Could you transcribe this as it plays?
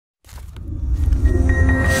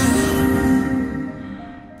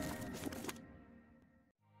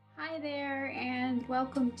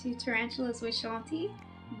welcome to Tarantulas with Shanti.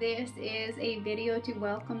 This is a video to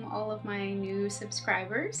welcome all of my new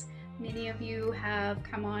subscribers. Many of you have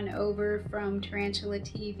come on over from Tarantula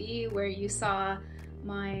TV where you saw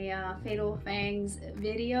my Fatal Fangs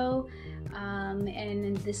video,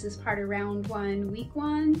 and this is part of round one, week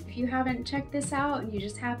one. If you haven't checked this out and you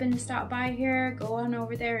just happen to stop by here, go on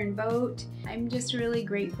over there and vote. I'm just really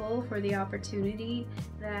grateful for the opportunity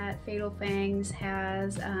that Fatal Fangs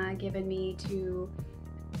has given me to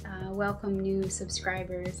welcome new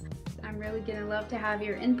subscribers. I'm really gonna love to have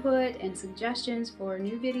your input and suggestions for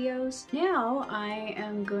new videos. Now I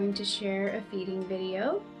am going to share a feeding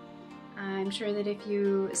video. I'm sure that if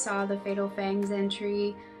you saw the Fatal Fangs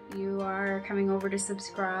entry, you are coming over to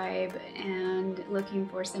subscribe and looking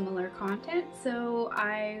for similar content. So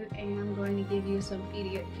I am going to give you some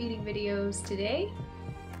feeding videos today,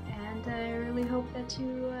 and I really hope that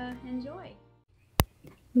you enjoy.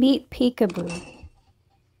 Meet Peekaboo.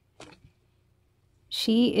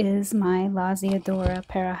 She is my Lasiodora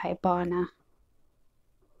parahypana.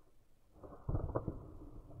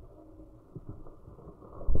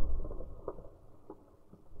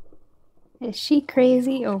 Is she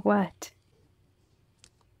crazy or what?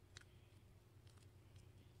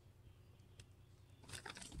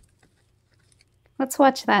 Let's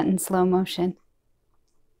watch that in slow motion.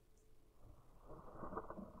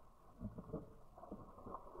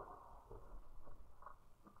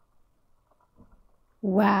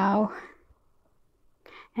 Wow.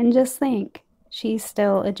 And just think, she's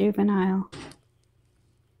still a juvenile.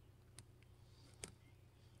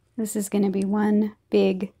 This is going to be one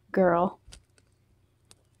big girl.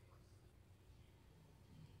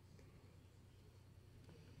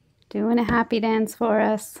 Doing a happy dance for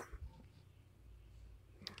us.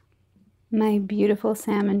 My beautiful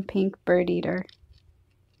salmon pink bird eater.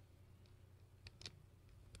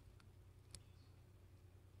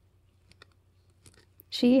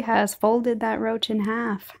 She has folded that roach in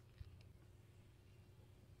half.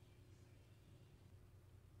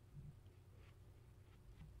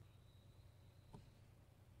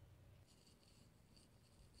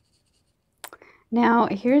 Now,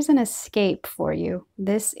 here's an escape for you.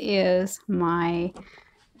 This is my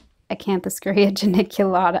Acanthoscurria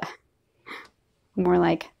geniculata. More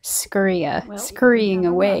like scurria, scurrying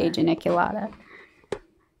away geniculata.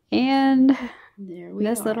 And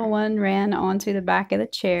this little one ran onto the back of the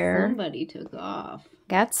chair. Somebody took off.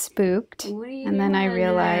 Got spooked. And then I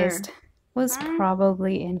realized was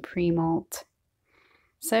probably in pre-molt.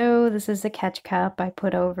 So this is the catch cup I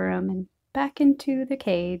put over him and back into the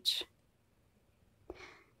cage.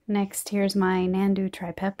 Next, here's my Nandu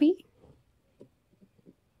tripepi.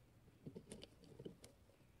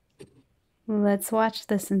 Let's watch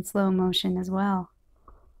this in slow motion as well.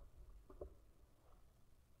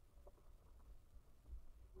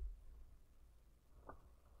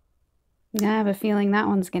 I have a feeling that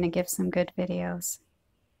one's going to give some good videos.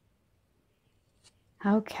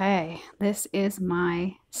 Okay, this is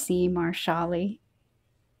my C. marshalli.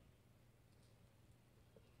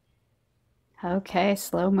 Okay,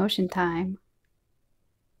 slow motion time.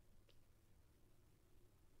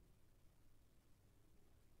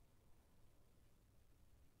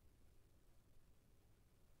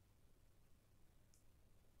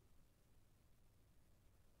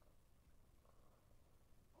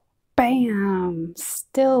 Bam!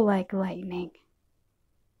 Still like lightning.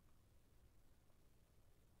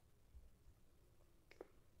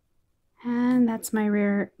 And that's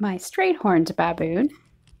my straight-horned baboon.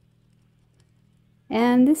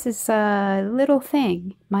 And this is a little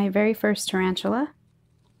thing, my very first tarantula.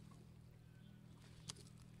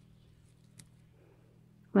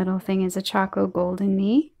 Little thing is a Chaco golden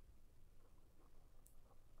knee,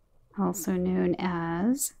 also known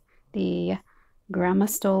as the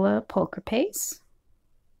Grammostola pulchripes.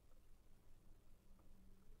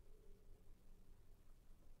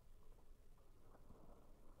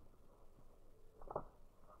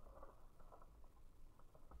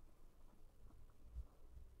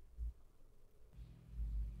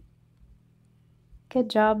 Good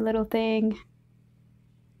job, little thing.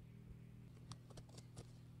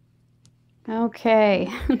 Okay,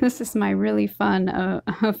 this is my really fun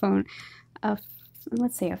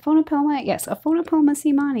let's see, a Phonopelma? Yes, a Phonopelma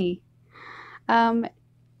simani.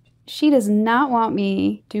 She does not want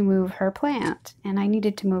me to move her plant, and I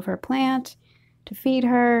needed to move her plant to feed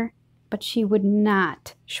her, but she would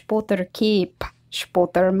not. Spotter keep,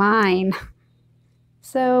 spotter mine.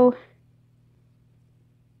 So,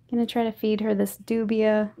 gonna try to feed her this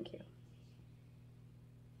dubia. Okay.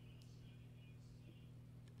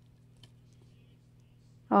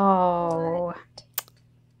 Oh, What?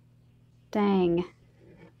 dang.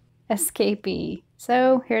 escapee.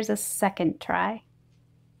 So here's a second try.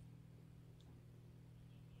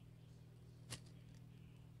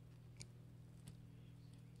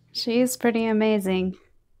 She's pretty amazing.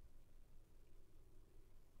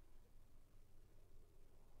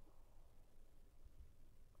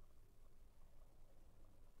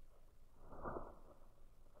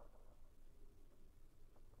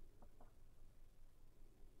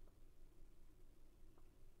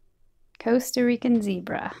 Costa Rican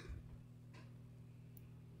zebra.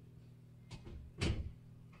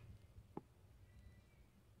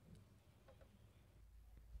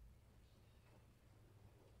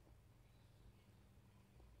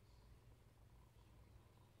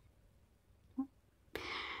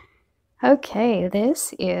 Okay,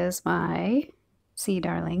 this is my sea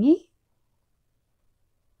darlingy.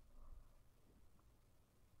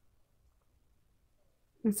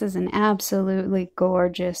 This is an absolutely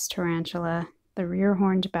gorgeous tarantula, the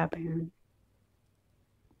rear-horned baboon.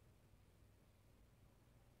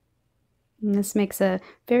 And this makes a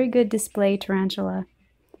very good display tarantula.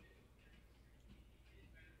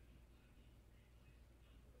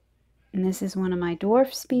 And this is one of my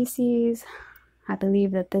dwarf species. I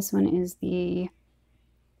believe that this one is the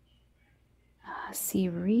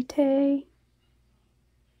Sirite.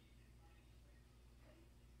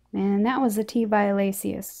 And that was the T.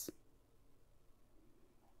 violaceus.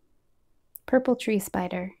 Purple tree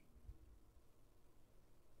spider.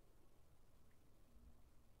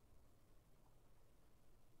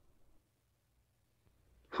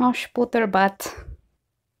 Hoshpoter bat.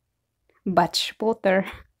 Batchpoter.